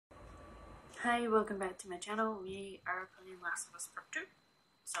Hi, welcome back to my channel. We are playing Last of Us Part 2,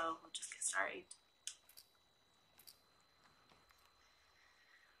 so we'll just get started.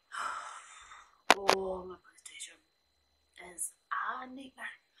 Oh, my PlayStation is a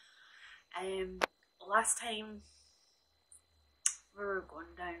nightmare. Last time we were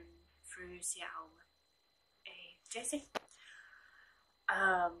going down through Seattle with Jesse.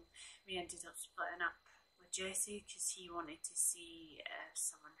 We ended up splitting up with Jesse because he wanted to see if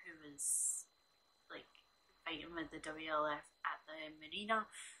someone who was like fighting with the WLF at the marina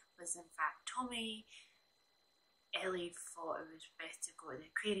was in fact Tommy. Ellie thought it was best to go to the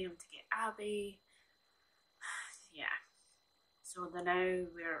aquarium to get Abby. Yeah. So now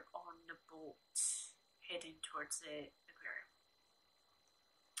we're on the boat heading towards the aquarium.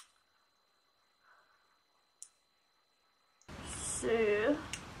 So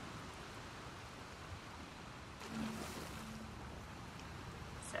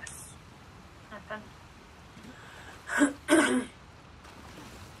this nothing.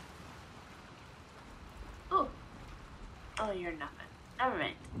 Oh, you're nothing. Never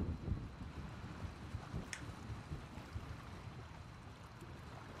mind.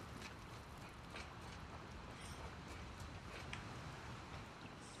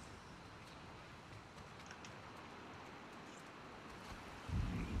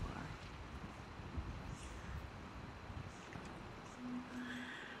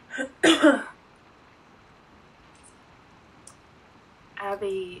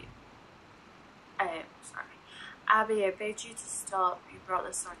 Abby, I beg you to stop. You brought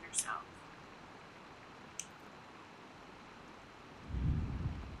this on yourself.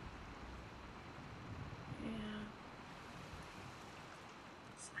 Yeah.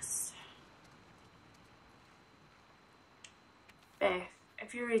 Beth,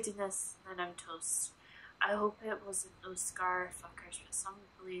 if you're reading this, then I'm toast. I hope it wasn't those scar fuckers, but some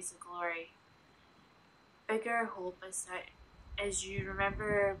blaze of glory. Bigger hope is that, as you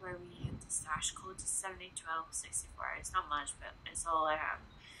remember where we had the stash code to 701264. It's not much, but it's all I have.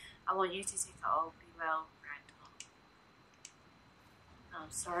 I want you to take it all. Be well, Randall. I'm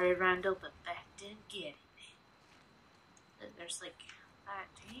sorry, Randall, but Beth didn't get it. There's like that.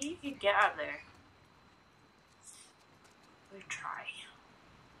 You can get out there. We try.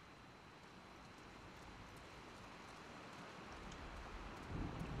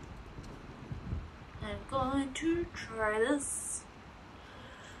 I'm going to try this.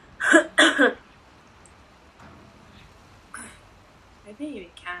 Maybe we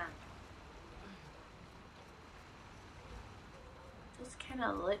can. Just kind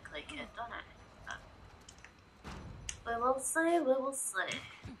of look like it, don't it? We will see, we will see.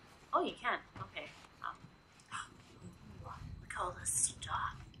 Oh, you can. Okay. Look all this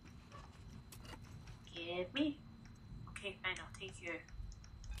stuff. Get me? Okay, fine, I'll take you.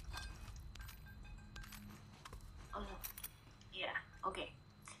 Oh, yeah, okay.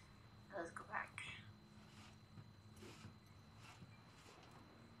 Let's go back.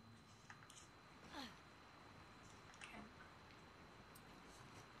 Okay.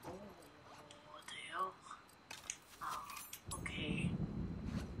 Oh, what the hell? Oh, okay.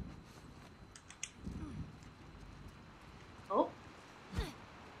 Oh.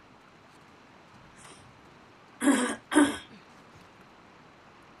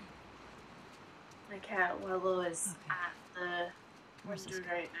 My cat Willow is at the window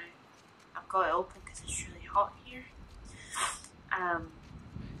right now. I've got it open because it's really hot here.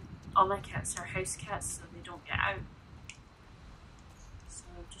 All my cats are house cats, so they don't get out. So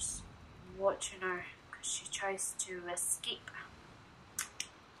I'm just watching her because she tries to escape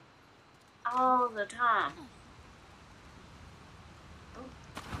all the time. Oh.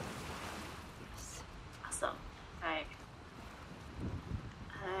 Awesome. Right.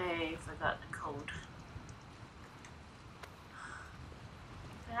 I forgot the code.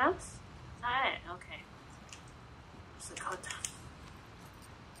 Anything else? Is that it? Okay. What's the code?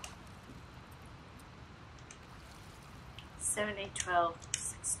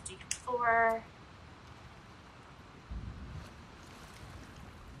 701264.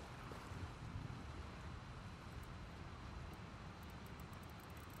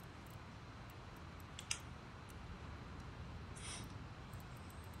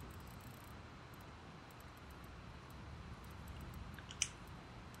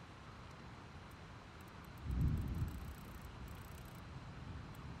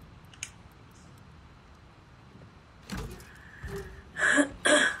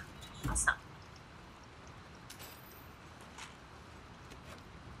 Awesome.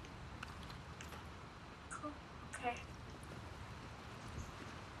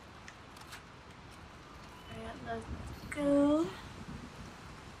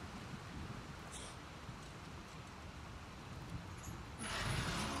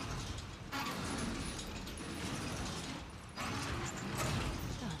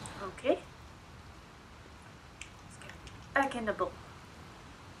 back in the boat.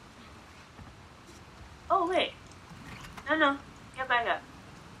 Oh, wait. No. Get back up.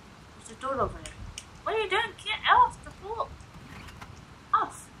 There's a door over there. What are you doing? Get off the boat.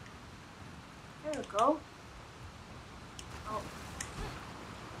 Off. There we go. Oh.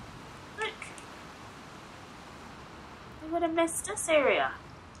 Look. We would have missed this area.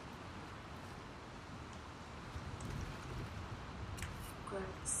 Grab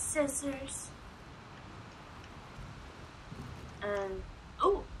scissors. And,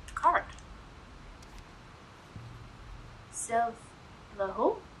 oh, card. Self the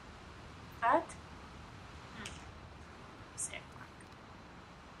hole. Card. Save mark.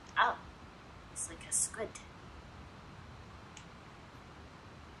 Oh, it's like a squid.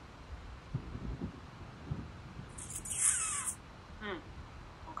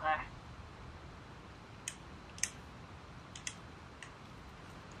 Okay.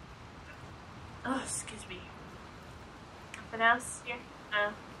 Oh, excuse me. Nothing else here?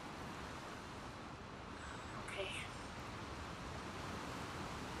 No. Okay.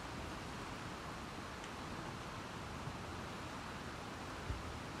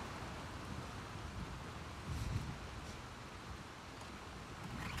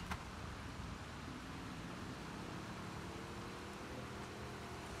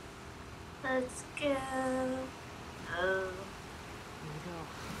 Let's go. Oh. Here we go.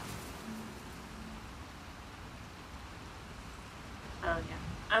 Oh,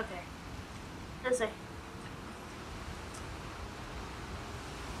 yeah. Okay. This way.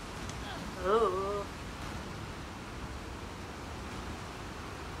 Oh.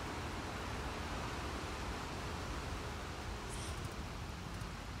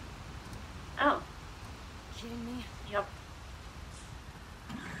 Oh. Kidding me? Yep.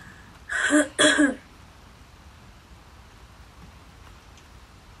 Got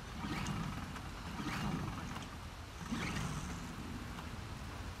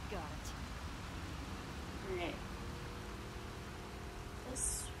it. Right.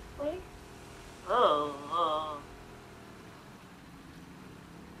 This way? Oh.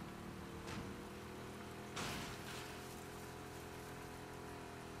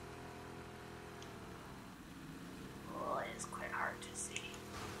 Oh, it's quite hard to see.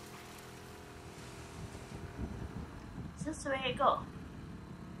 Is this the way I go?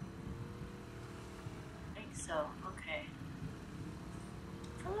 I think so. Okay.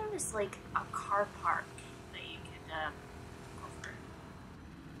 I thought there was like a car park that you could go for.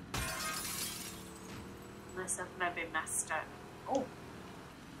 Unless I've maybe messed up. Oh!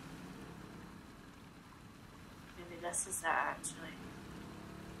 Maybe this is that actually.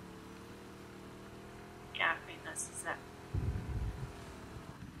 Yeah, I think this is it.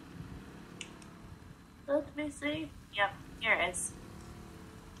 Let me see. Yep, here it is.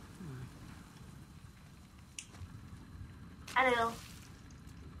 Hello.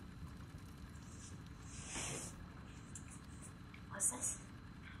 What's this?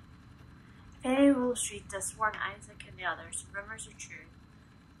 Fairy Wall Street does warn Isaac and the others. Rumors are true.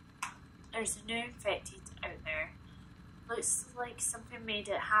 There's a new infected out there. Looks like something made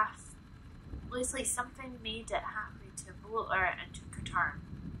it halfway to blow her and took her turn.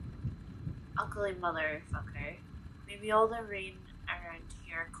 Ugly motherfucker. Maybe all the rain around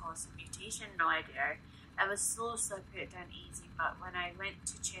here caused a mutation, no idea. I was slow, so I put it down easy, but when I went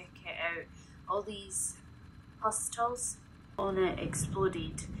to check it out, all these pustules on it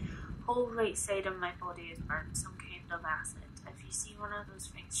exploded. Whole right side of my body is burned, some kind of acid. If you see one of those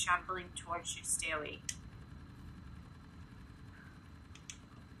things shambling towards you, stay away.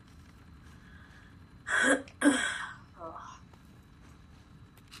 Oh.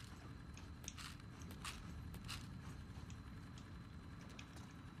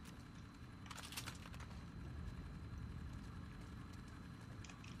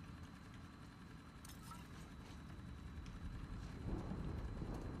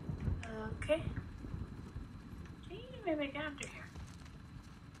 Okay. Do you maybe get under here?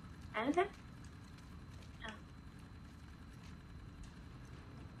 Anything? No.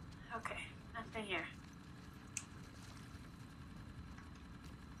 Okay, nothing here.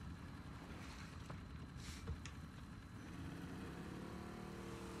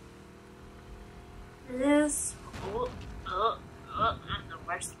 This. I'm the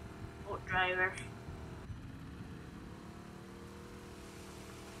worst boat driver.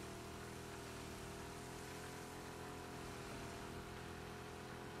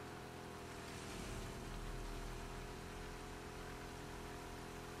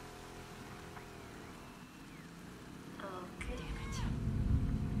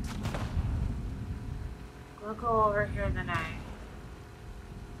 We'll go over here tonight,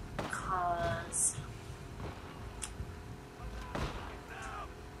 because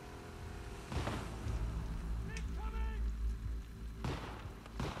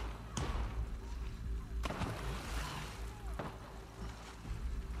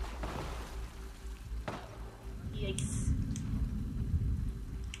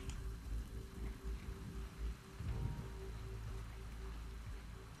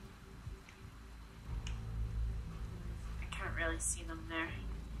see them there.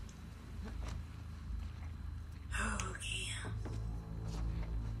 Okay.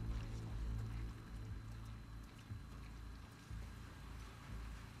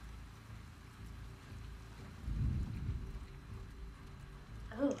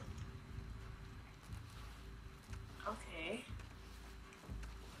 Oh. Okay.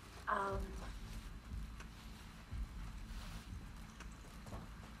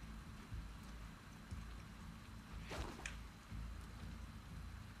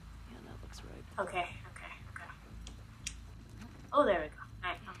 Yeah, that looks right. Okay. Oh, there we go.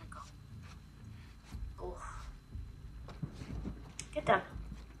 Right, I'm gonna go. Oh. Get down.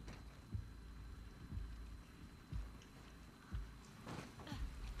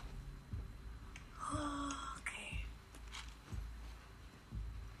 Okay.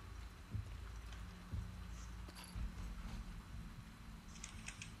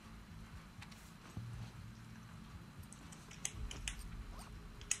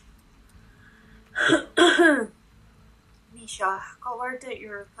 Misha, got word that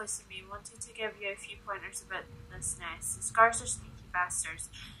you're replacing me. Wanted to give you a few pointers about this nest. The scars are sneaky bastards.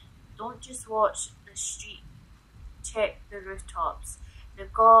 Don't just watch the street, check the rooftops.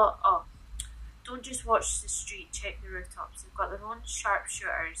 They've got, don't just watch the street, check the rooftops. They've got their own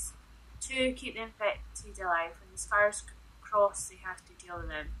sharpshooters to keep the infected alive. When the scars cross, they have to deal with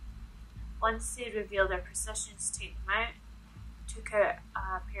them. Once they reveal their positions, take them out. Took out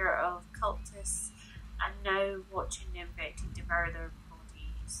a pair of cultists and now watching the infected devour their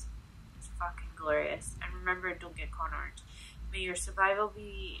bodies. It's fucking glorious. And remember, don't get cornered. May your survival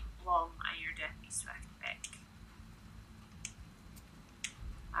be long and your death be swift, Beck.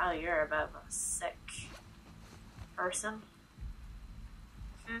 Wow, you're a bit of a sick person.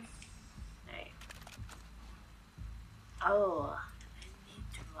 Right. Oh, I need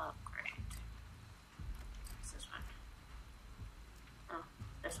to upgrade. What's this one? Oh,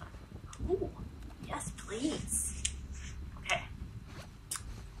 this one. Ooh, yes, please. Okay.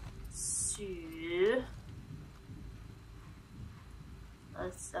 So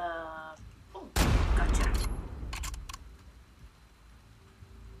let's oh, gotcha.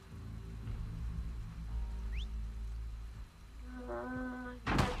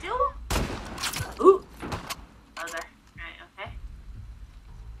 Ooh. Other. Right, okay.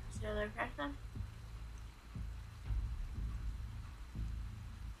 Is the other person?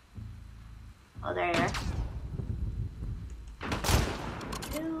 Oh, there you are.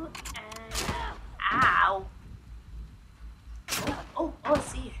 Two and ow. Oh, I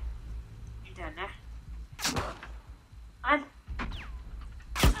see you. You're down there. On.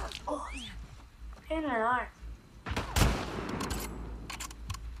 Oh, pain in the arm.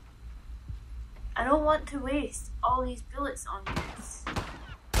 I don't want to waste all these bullets on this.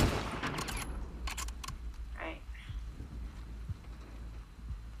 Right.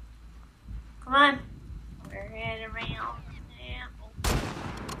 Come on. We're heading around. Yeah. Oh.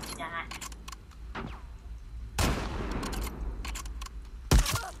 Damn it.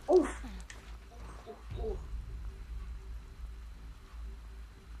 Oof. Ooh.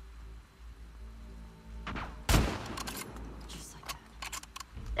 Just like that.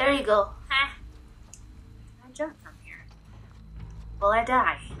 There you go. Huh? I jump from here. Will I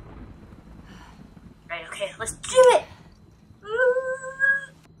die? Right, okay, let's do it!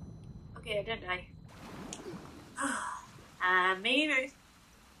 Okay, I didn't die. Maybe.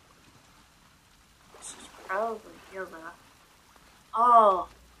 This is probably healed enough. Oh,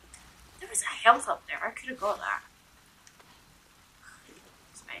 there was a health up there. I could have got that.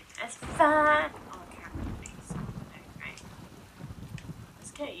 It's fine. It's fine. Oh, I can't really see. Right.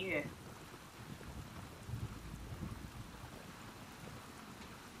 Let's get you.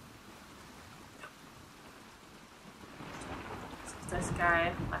 This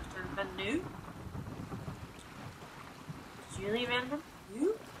guy left anything new? Did you leave anything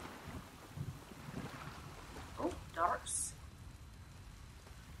new? Oh, darts.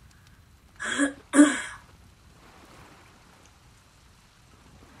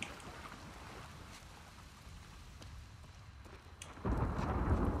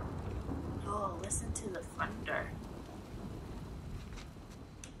 Oh, listen to the thunder.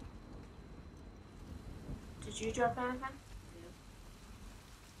 Did you drop anything?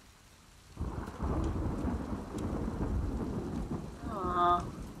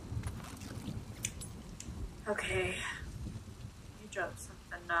 Okay. You dropped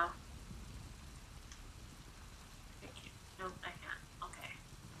something now. Thank you. Nope, I can't. Okay.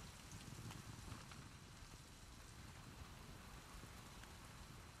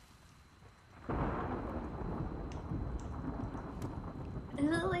 Is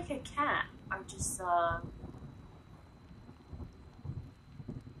it like a cat or just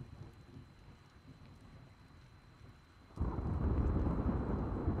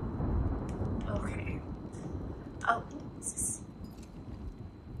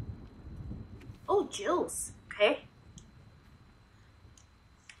Jules, okay?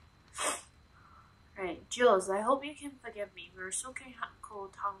 Right, Jules, I hope you can forgive me. We were soaking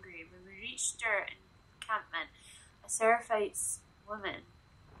cold, hungry. When we reached our encampment, a Seraphite's woman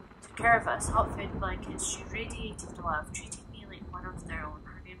took care of us, hot food, blankets. She radiated love, treated me like one of their own.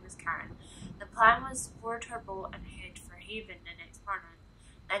 Her name was Karen. The plan was to board her boat and head for Haven the next morning.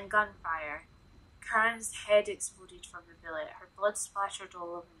 Then gunfire. Karen's head exploded from the bullet. Her blood splattered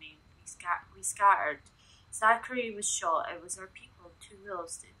all over me. We scattered. Zachary was shot. It was our people, 2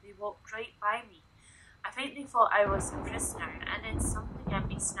 wolves. They walked right by me. I think they thought I was a prisoner, and then something at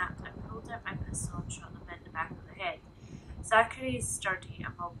me snapped. I pulled out my pistol and shot them in the back of the head. Zachary is sturdy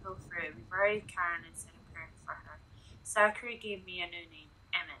and will pull through. We buried Karen and said a prayer for her. Zachary gave me a new name,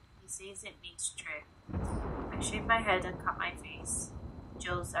 Emmett. He says it means true. I shaved my head and cut my face.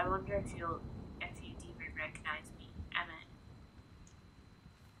 Jules, I wonder if you'd even recognize me, Emmett.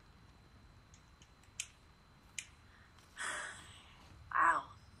 Wow.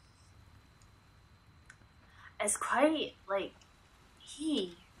 It's quite like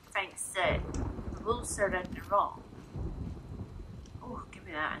he thinks that the wolves are in the wrong. Oh, give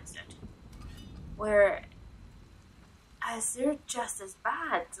me that instead. Where as they're just as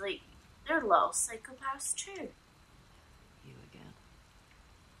bad, like they're little psychopaths too. You again.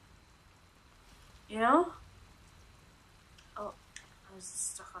 You know? Oh, I was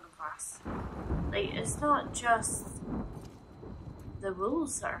stuck on a glass. Like, it's not just the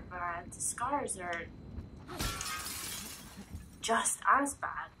wolves that are bad, the scars are just as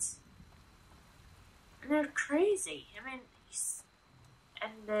bad. And they're crazy. I mean,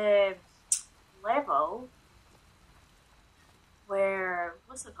 in the level where,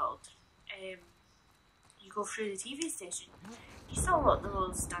 what's it called? You go through the TV station, you saw what the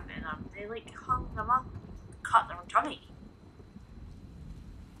wolves done to them. They like hung them up, cut their tummy.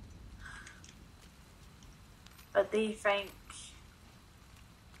 But they think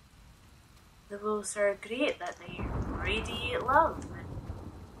the wolves are great, that they radiate love.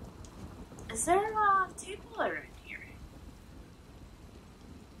 And is there a table around here?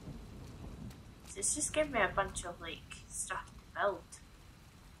 It's just giving me a bunch of like stuff to build.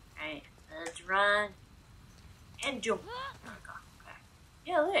 Right, let's run and jump. Oh god, okay.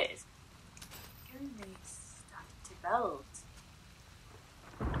 Yeah, it is. Giving me stuff to build.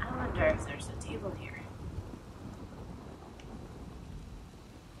 I wonder if there's a table here.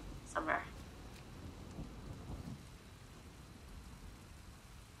 Somewhere.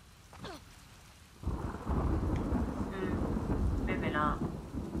 Maybe not.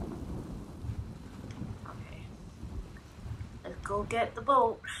 Okay. Let's go get the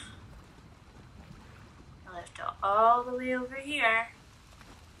boat. I left it all the way over here.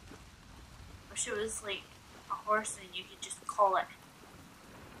 Wish it was like a horse and you could just call it.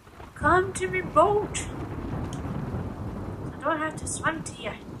 Come to me, boat! So I don't have to swim to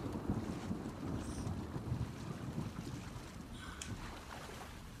you.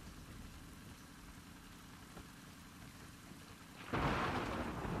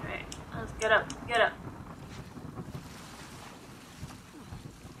 Alright, let's get up, get up.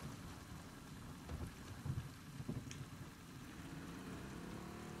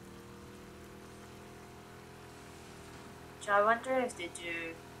 So I wonder if they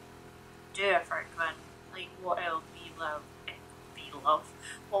do a third one, like what it'll be love,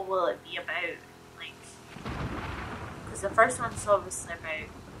 what will it be about, like, because the first one's obviously about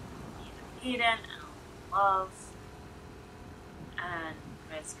being a parent and love and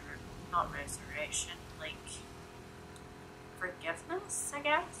not resurrection, like forgiveness, I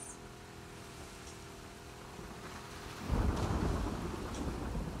guess.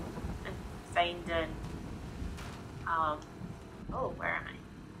 And finding oh, where am I?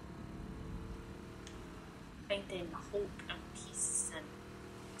 Finding hope and peace, and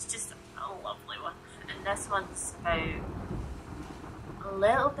it's just a lovely one. And this one's about a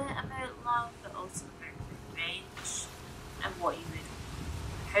little bit about love, but also about revenge and what you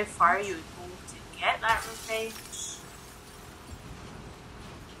would, how far you would go to get that revenge.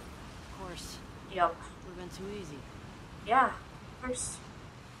 Of course. Yep. Would have been too easy. Yeah, of course.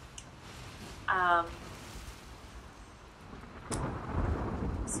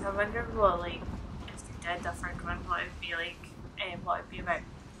 So I wonder what, like, if they did a third one, what it would be like, what it would be about.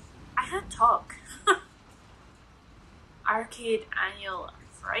 I can't talk. Arcade annual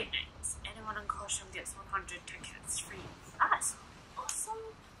Fright Nights. Anyone on caution gets 100 tickets free. That's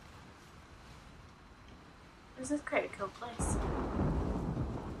awesome. This is quite a cool place.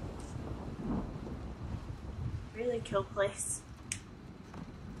 Really cool place.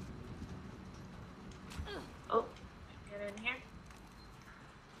 Oh, get in here.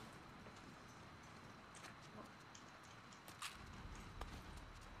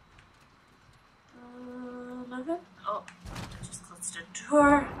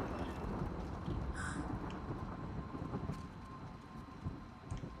 door.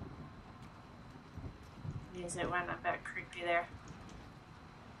 Music went a bit creepy there.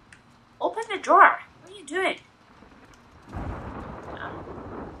 Open the drawer. What are you doing?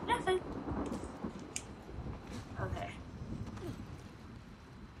 Nothing. Okay.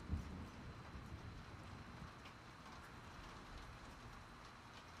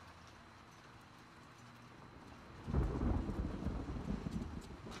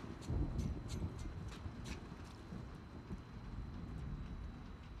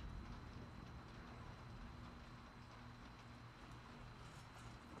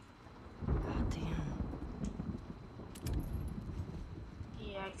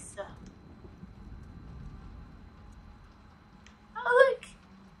 Yikes. Oh look!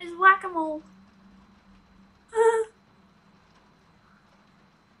 It's whack-a-mole.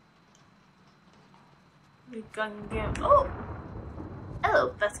 We can get... Oh!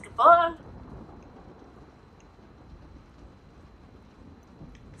 Hello, basketball.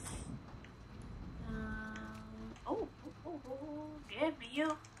 Give me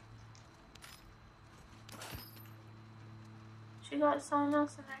you. She got something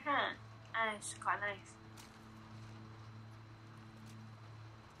else in her hand. And it's quite nice.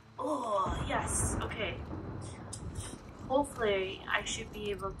 Oh, yes. Okay. Hopefully, I should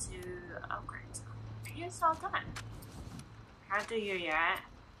be able to upgrade some. Are you all done? Can't do you yet.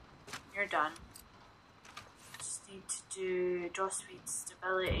 You're done. Just need to do draw speed,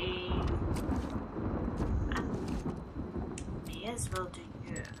 stability. And may as well do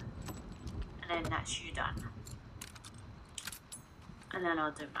you. And then that's you done. And then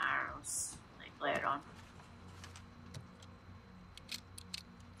I'll do my arrows, like later on.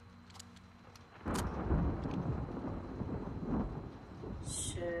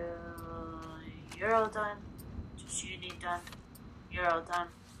 So, you're all done. Just you need done. You're all done.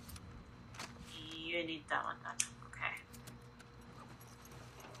 You need that one done.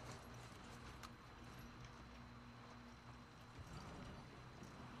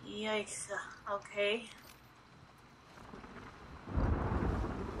 Okay. Yikes. Okay.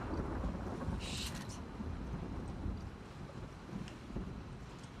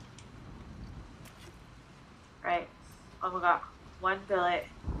 Right, what we got? 1 bullet,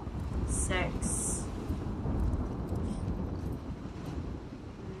 6.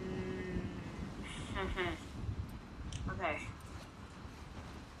 Okay.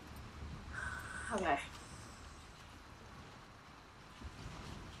 Okay. I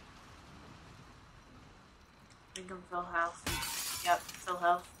think I'm full health. Yep, full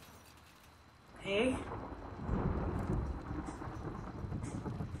health. Okay.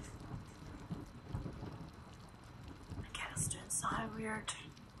 Weird.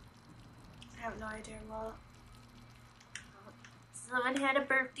 I have no idea what. Someone had a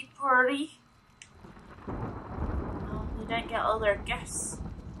birthday party. Oh, they didn't get all their gifts.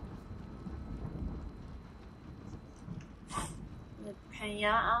 The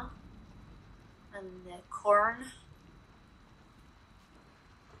piñata and the corn.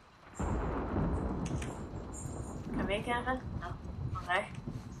 Can I make anything? No. Okay.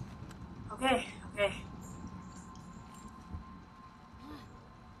 Okay. Okay.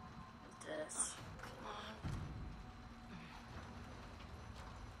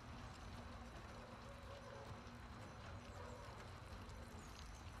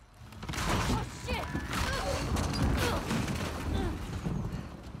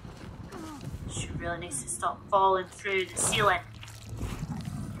 Really needs to stop falling through the ceiling.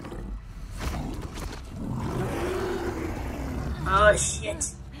 Oh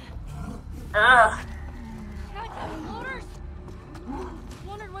shit. Ugh. Motors?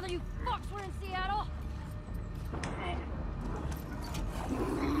 Wondered whether you fucks were in Seattle. Okay.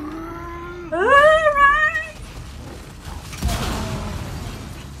 Alright.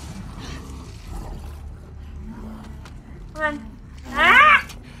 Come on. Ah!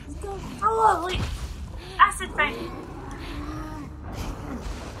 Oh, wait. Acid fight.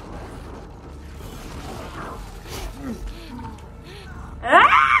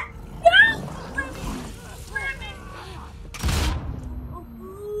 Ah! No! Let me.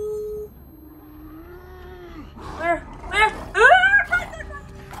 Where?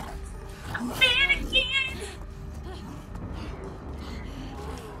 I'm panicking.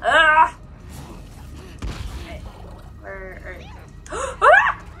 Ah! Okay. Where are you?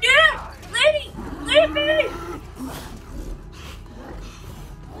 Ah! Yeah! Lady! Leave me!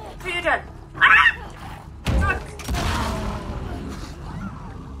 What are you doing? Ah! Fuck!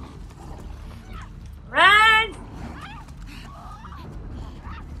 Run!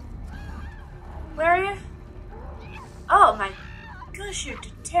 Where are you? Oh my gosh,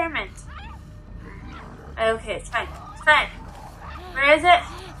 determined. Okay, it's fine. It's fine. Where is it?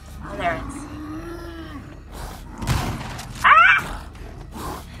 Oh, there it is. Ah!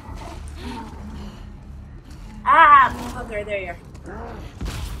 Ah! Okay, there you are.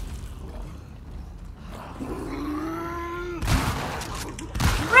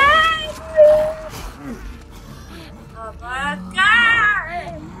 Oh my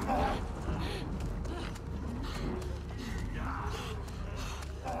God!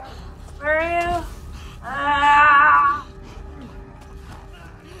 Where are you? Ah!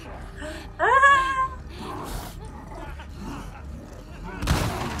 Ah!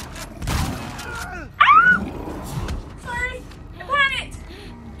 Ah! Sorry, I panicked.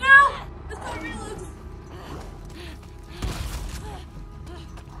 No, let's go reload.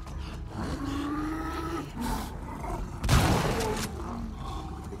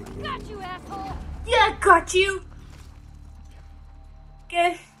 Got you, asshole! Yeah, got you.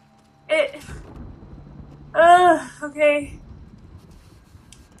 Get it. Okay.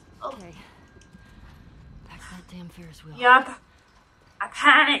 Oh. Okay. Back to that damn Ferris wheel. Yup. I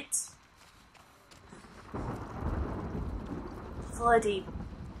panicked. Bloody.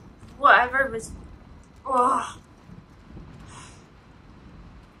 Whatever was. Oh.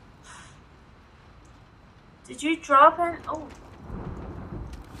 Did you drop it? Oh.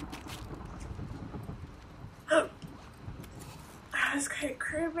 That was quite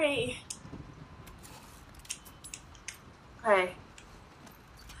creepy. Okay.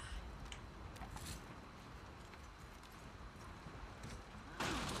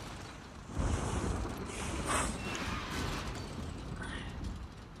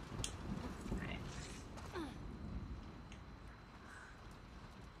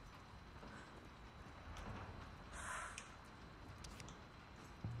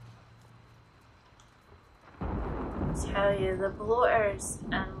 Tell you, the bloaters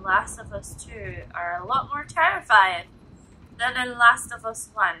in Last of Us 2 are a lot more terrifying than in Last of Us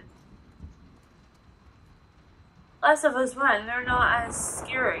 1. Last of Us 1, they're not as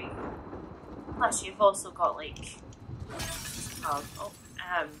scary. Plus, you've also got, like,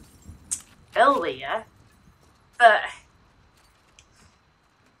 Ellie, yeah? But,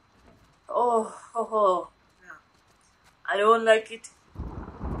 oh, I don't like it.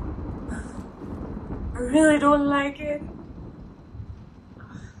 I really don't like it.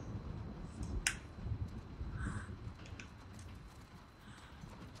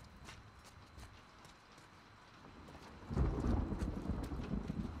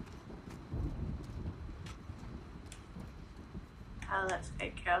 Oh, that's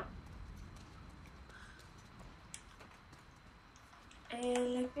good, girl.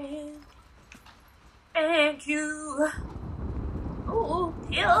 Elephant. Thank you. Oh,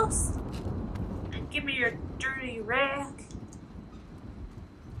 pills. And give me your dirty rag.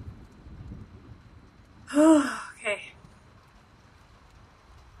 Okay.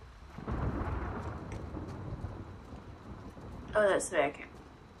 Oh, that's the way I came.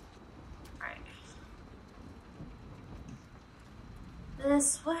 Alright.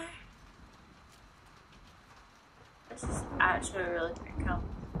 This way. This is actually really pretty cool.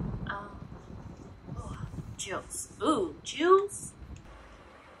 Oh, jewels. Ooh, jewels?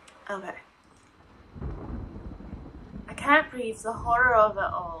 Okay. I can't breathe, the horror of it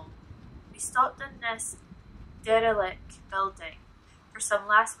all. We stopped in this derelict building for some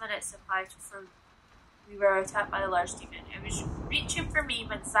last minute supplies before we were attacked by a large demon. It was reaching for me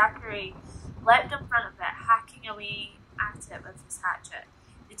when Zachary leapt in front of it, hacking away at it with his hatchet.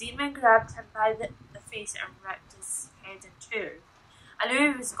 The demon grabbed him by the face and ripped his head in two. I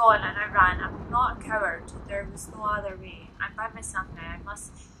knew he was gone and I ran. I'm not a coward. There was no other way. I'm by myself now. I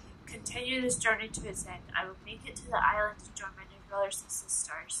must continue this journey to its end. I will make it to the island to join my new brothers and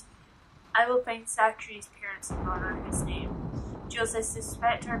sisters. I will find Zachary's parents and honor his name. Jules, I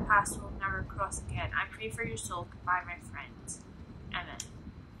suspect our paths will never cross again. I pray for your soul. Goodbye, my friend. Amen.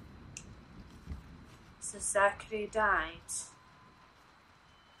 So Zachary died.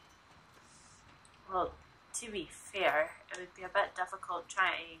 Well, to be fair, it would be a bit difficult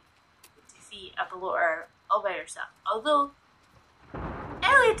trying to defeat a bloater all by yourself. Although,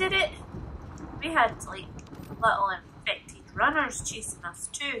 Ellie did it! We had, like, little infected runners chasing us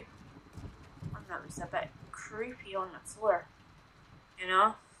too. And that was a bit creepy on the floor. You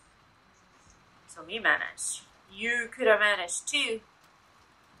know? So we managed. You could have managed too.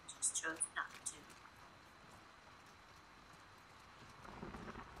 Just chose not to.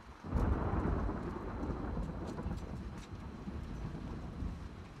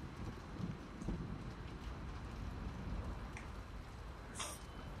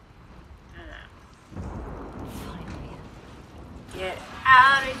 Finally. Get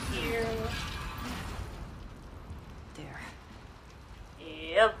out of here. There.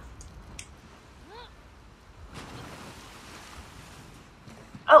 Yep.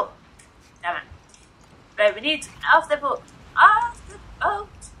 Oh, damn it. Right, we need to get off the boat. Off the boat.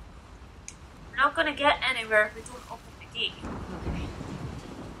 We're not gonna get anywhere if we don't open the gate. Okay.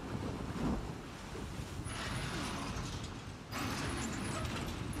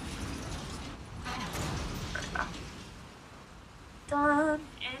 Done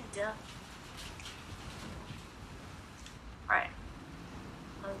and done. Alright.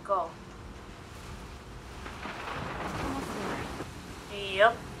 Let's go. Almost there.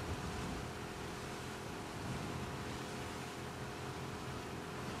 Yep.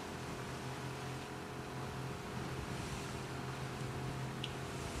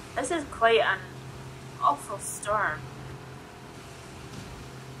 This is quite an awful storm.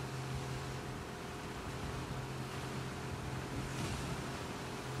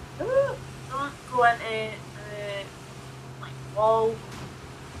 Ooh, don't go into like wall,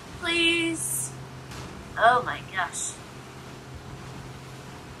 please. Oh my gosh.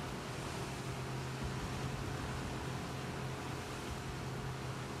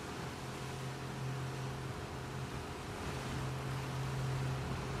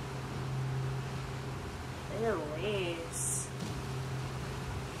 Waves.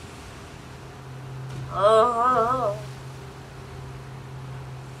 Oh.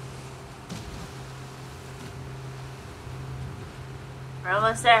 We're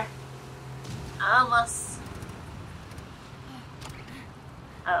almost there. Almost.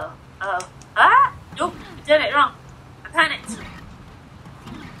 Oh. Oh. Ah! Nope. I did it wrong. I panicked.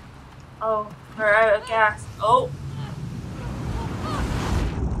 Oh. We're out of gas. Oh.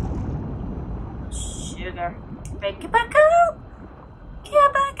 Sugar. Right, get back up!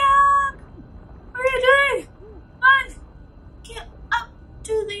 Get back up! What are you doing? Come on! Get up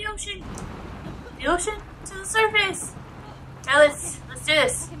to the ocean! The ocean? To the surface! Now let's do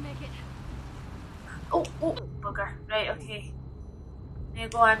this. I can make it. Oh, bugger. Right, okay. Need to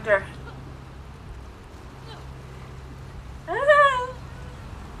go under. Ah.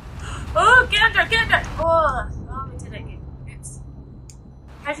 Oh, get under, get under! Oh, we did it again. Oops.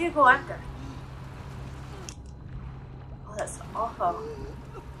 How do you go under? Oh, that's awful.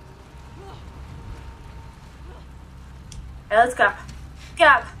 Hey, let's go.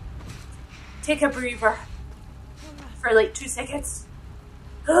 Gab. Take a breather. For like 2 seconds.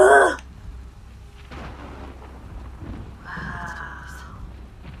 Wow.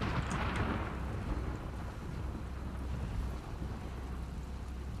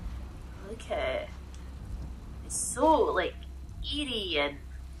 Look at it. It's so like eerie and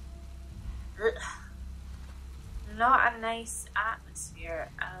not a nice atmosphere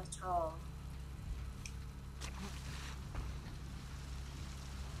at all.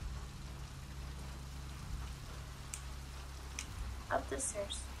 Up the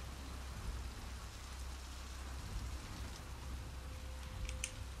stairs.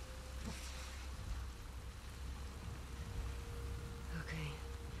 Okay.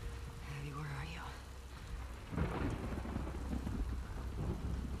 Abby, where are you?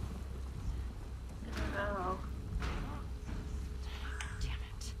 Oh. Damn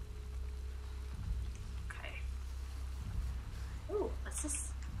it. Okay. Ooh, what's this?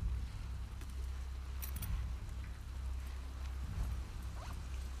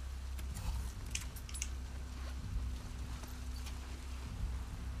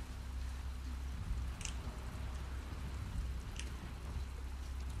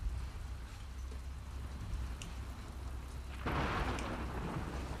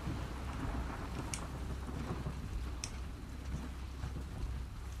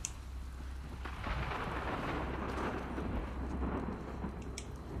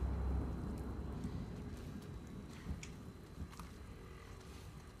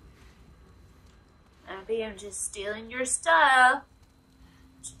 Abby, I'm just stealing your stuff.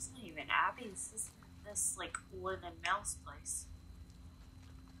 It's not even Abby's. This like Owen and Mel's place.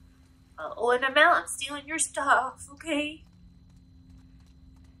 Owen and Mel, I'm stealing your stuff, okay?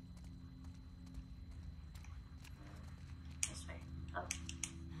 This way. Oh.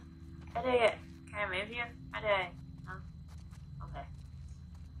 How do I get? Can I move you? How do I? No? Okay.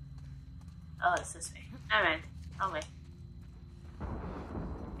 Oh, it's this way. Never mind. I'll wait.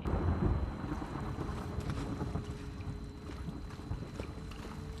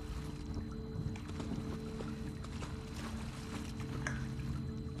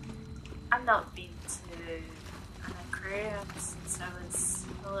 I've not been to an aquarium since I was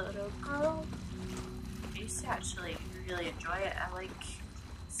a little girl. I used to actually really enjoy it. I like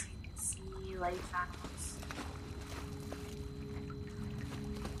seeing sea life animals.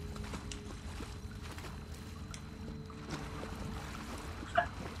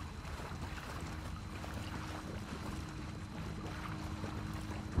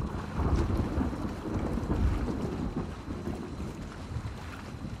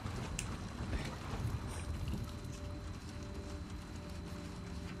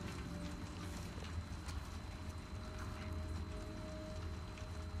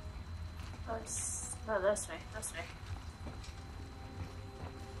 let's go this way, this way.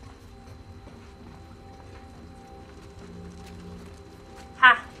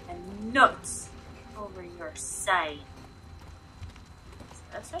 Ha! And nuts over your side. Is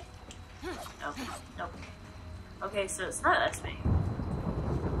it this way? No, no. Okay, so it's not this way.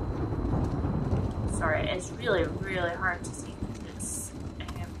 Sorry, it's really, really hard to see. It's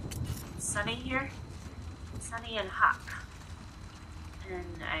sunny here. Sunny and hot.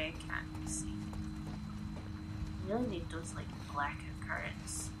 And I can't see. I really need those like black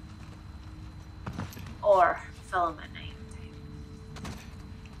curtains. Or film at night time.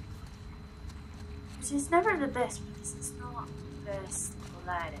 Which is never the best because it's not the best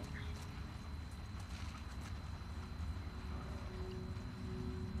lighting.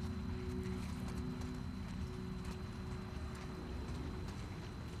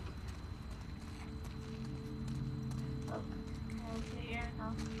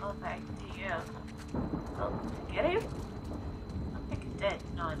 Oh, back to you. Oh, did I get you? I think it did.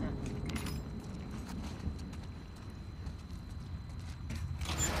 No, I didn't.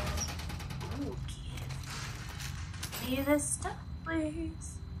 Okay. Okay. Give me this stuff,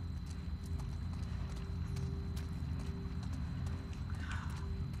 please.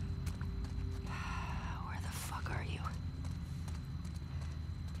 Where the fuck are you?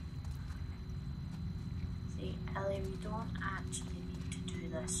 See, Ellie, we don't actually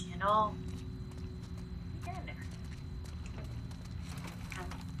this, you know? Get in there.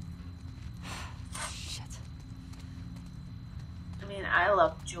 Shit. I mean, I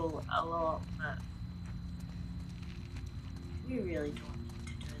love Joel a lot, but we really don't need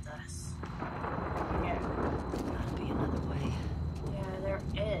to do this. Yeah. Gotta be another way. Yeah, there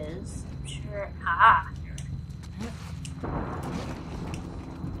is. I'm sure. Ah! Here.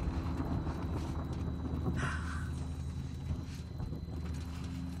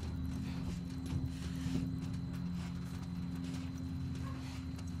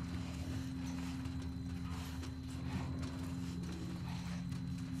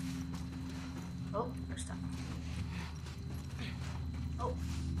 Oh, we're stuck. Oh,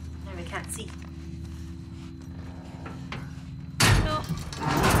 now we can't see.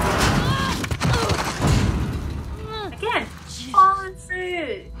 Again, falling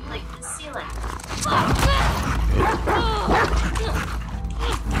through like the ceiling.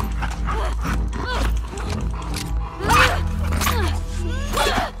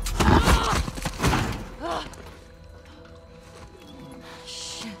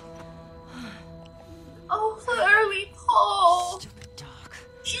 Oh, the early Paul. Stupid dog.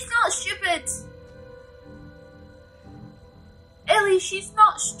 She's not stupid. Ellie, she's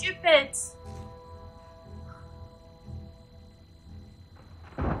not stupid.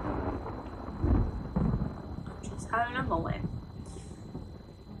 I'm just having a moment.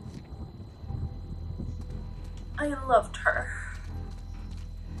 I loved her.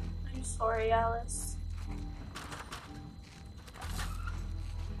 I'm sorry, Alice.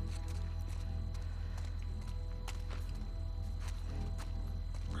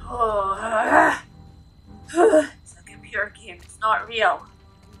 Oh, it's a computer game. It's not real.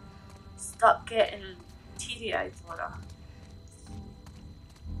 Stop getting teary-eyed, Laura.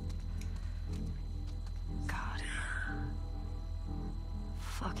 God.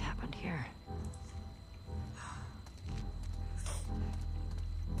 Fuck happened here?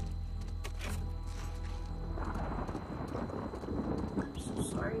 I'm so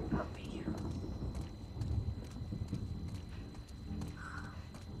sorry, puppy.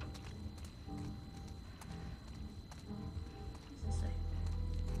 What's this say?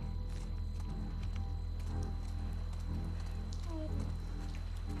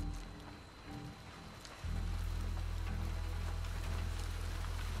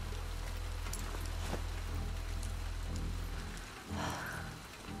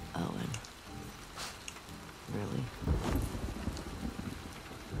 Owen. Really?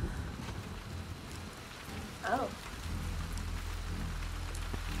 Oh.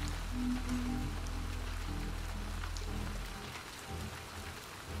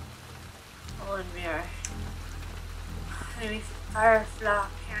 Owen mirror. Maybe Firefly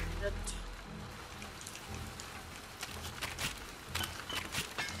candidate.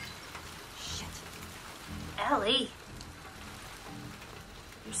 Shit. Ellie,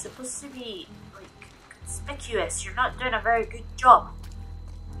 you're supposed to be like conspicuous. You're not doing a very good job.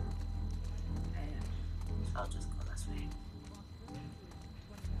 So I'll just go this way.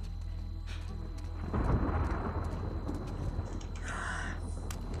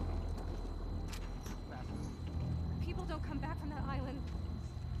 People don't come back from that island.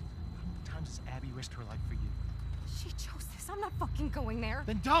 How many times has Abby risked her life for you? She chose this. I'm not fucking going there.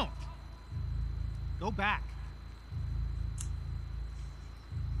 Then don't! Go back.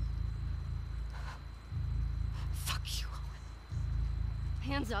 Fuck you, Owen.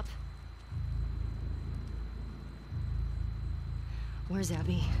 Hands up. Where's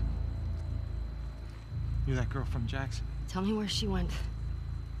Abby? You're that girl from Jackson. Tell me where she went.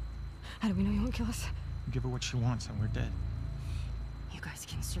 How do we know you won't kill us? Give her what she wants and we're dead. You guys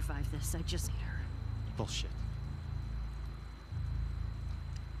can survive this. I just need her. Bullshit.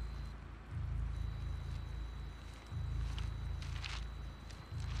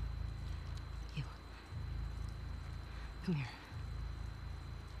 You. Come here.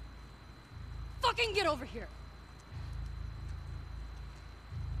 Fucking get over here!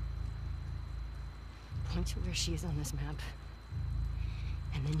 Point to where she is on this map.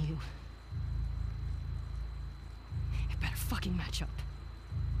 And then you... It better fucking match up.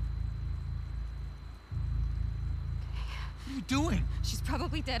 What are you doing? She's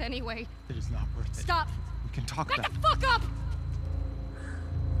probably dead anyway. It is not worth it. Stop! We can talk Back about the fuck up!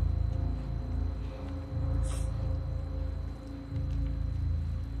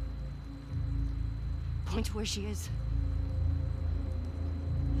 Point to where she is.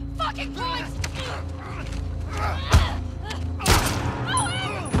 Fucking point!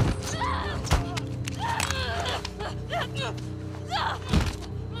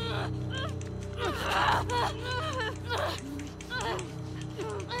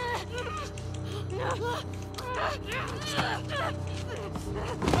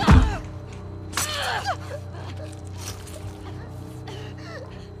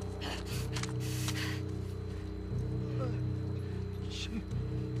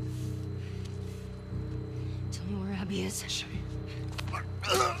 Tell me where Abby is. Where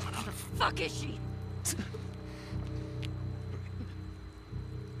the fuck is she?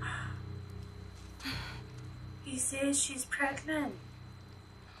 He says she's pregnant.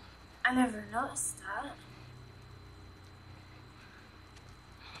 I never noticed that.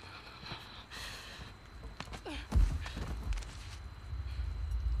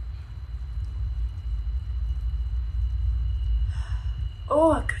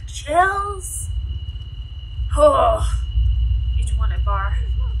 Oh, I got chills. Oh, you don't want a bar.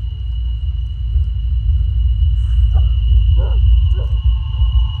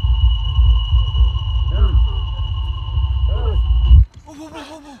 Whoa, whoa, whoa,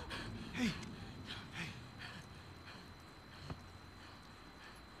 whoa, whoa. Hey. Hey.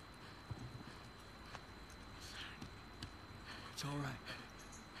 It's all right.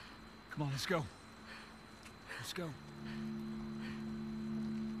 Come on, let's go. Let's go.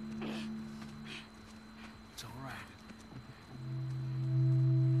 It's all right.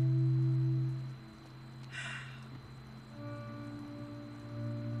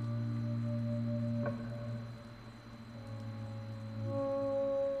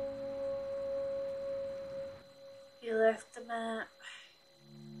 You left the map.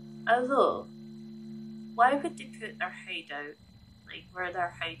 Although, why would they put their hideout, like where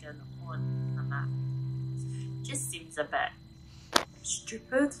they're hiding, on the map? Just seems a bit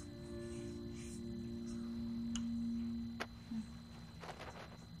stupid.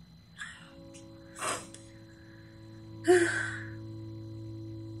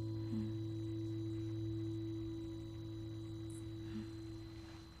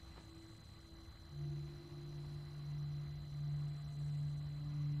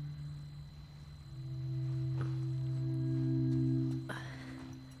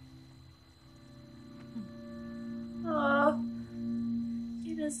 Oh,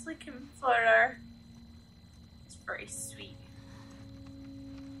 he was looking for her. It's very sweet.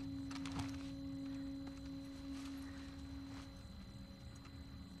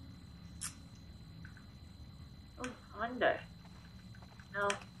 Oh, I wonder. No,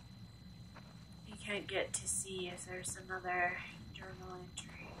 you can't get to see if there's another journal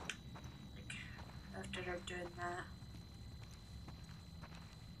entry. Like, after they're doing that.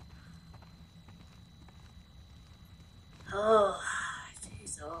 Oh,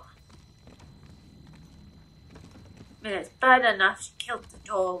 jeez, oh. I mean, it's bad enough she killed the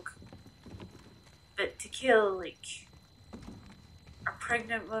dog, but to kill, like, a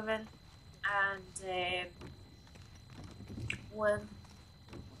pregnant woman and, one,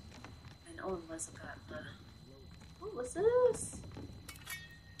 and Owen was about the, what was this?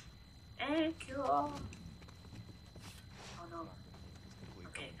 Thank you all. Oh no.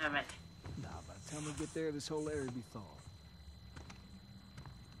 Okay, never mind. Nah, by the time we get there, this whole area will be thawed.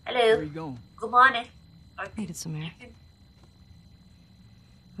 Hello. Where are you going? Good morning. Needed some air.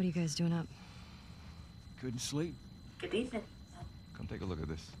 What are you guys doing up? Couldn't sleep. Good evening. Come take a look at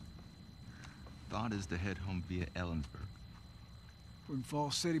this. Thought is to head home via Ellensburg. We're in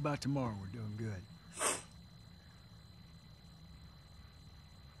Falls City by tomorrow. We're doing good.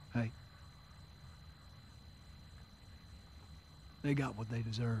 Hey. They got what they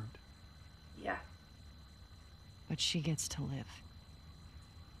deserved. Yeah. But she gets to live.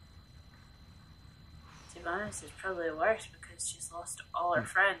 To be honest, it's probably worse because she's lost all her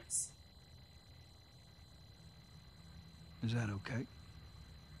friends. Is that okay?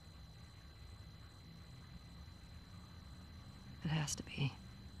 It has to be.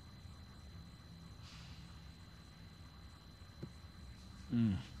 I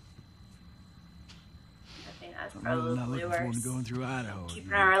think that's I'm really not probably looking forward worse. to going through Idaho. Keeping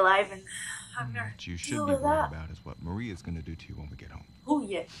again. her alive and having her What you should deal be with worried that. about is what Maria's gonna do to you when we get home. Oh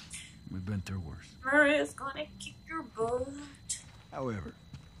yeah, We've been through worse. Maria's gonna kick your butt. However,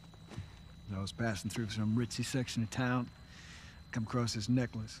 as I was passing through some ritzy section of town, I come across this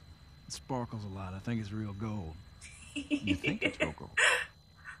necklace. It sparkles a lot. I think it's real gold. You think it's real gold?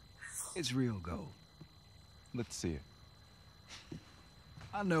 It's real gold. Let's see it.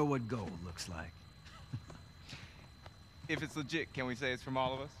 I know what gold looks like. If it's legit, can we say it's from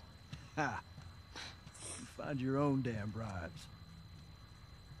all of us? Ha! You find your own damn bribes.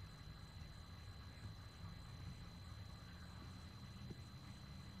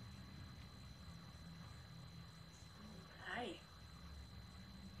 Hi.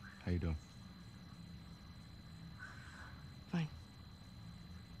 How you doing? Fine.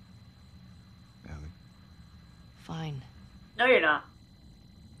 Ellie? Fine. No, you're not.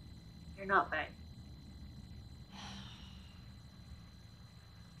 You're not back.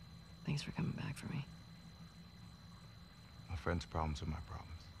 Thanks for coming back for me. My friend's problems are my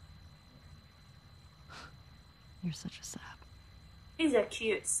problems. You're such a sap. He's a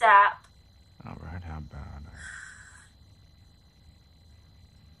cute sap. All right, how about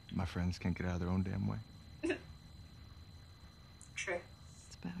my friends can't get out of their own damn way? True.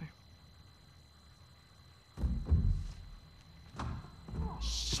 It's better.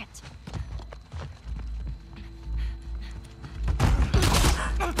 Shit!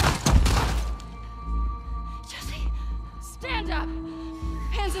 Jesse, stand up.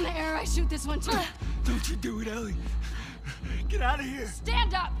 Hands in the air. I shoot this one too. Don't you do it, Ellie. Get out of here.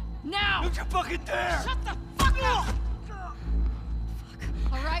 Stand up now. Don't you fucking dare. Shut the fuck up. Fuck.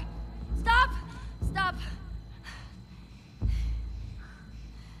 All right. Stop. Stop.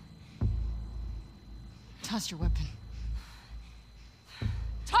 Toss your weapon.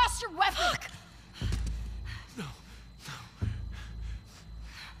 Toss your weapon. Fuck. No.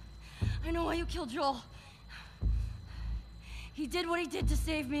 I know why you killed Joel. He did what he did to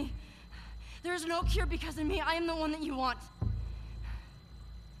save me. There is no cure because of me. I am the one that you want.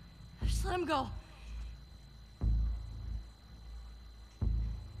 Just let him go.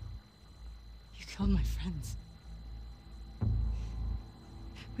 You killed my friends.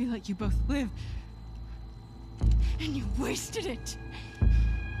 We let you both live. And you wasted it.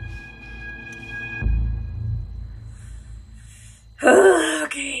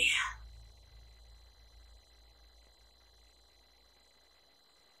 Okay.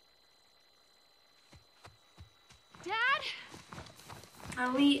 Dad?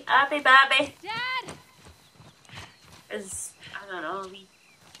 Are we happy, baby? Dad? Is, I don't know, we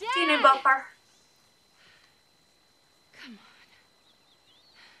Dad? teeny bopper. Come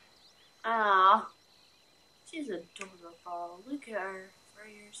Aw. She's adorable. Look at her. 4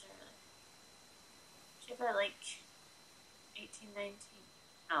 years early. She's about like 18, 19.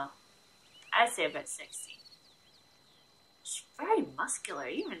 No. I'd say about 16. She's very muscular.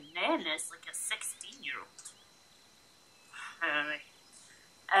 Even Nan is like a 16-year-old. Anyway.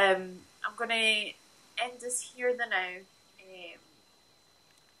 I'm gonna end this here the now.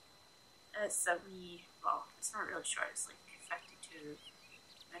 It's a wee, well, it's not really short, it's like 52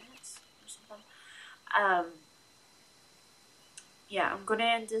 minutes or something. Yeah, I'm gonna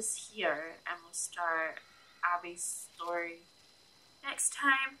end this here and we'll start Abby's story next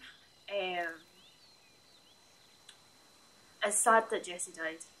time. It's sad that Jesse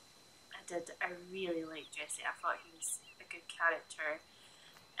died. I really liked Jesse. I thought he was a good character.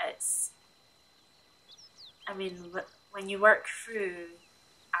 I mean, when you work through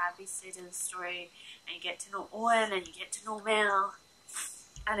Abby's side of the story and you get to know Owen and you get to know Mel,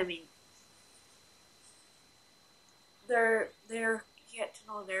 and I mean, you get to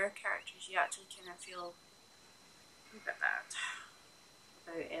know their characters, you actually kind of feel a bit bad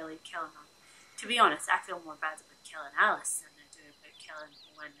about Ellie killing them. To be honest, I feel more bad about killing Alice than I do about killing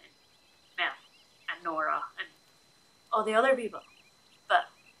Owen and Mel and Nora and all the other people. But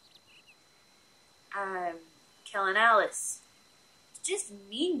killing Alice, it's just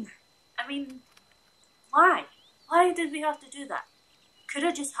mean. I mean, why? Why did we have to do that? Could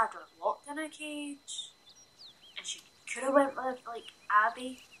have just had her locked in a cage, and she could have went with like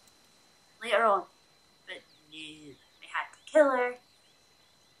Abby later on. But no, they had to kill her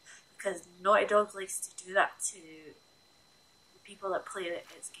because Naughty Dog likes to do that to the people that play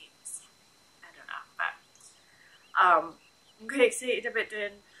its games. I don't know, but I'm quite excited about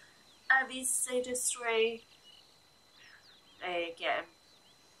doing Abby's side of the story. Getting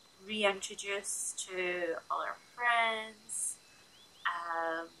reintroduced to all her friends,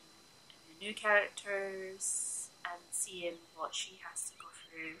 and the new characters, and seeing what she has to go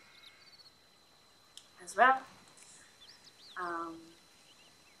through as well.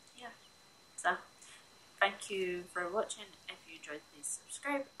 Yeah, so thank you for watching. If you enjoyed, please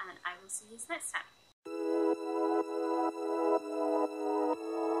subscribe, and I will see you next time.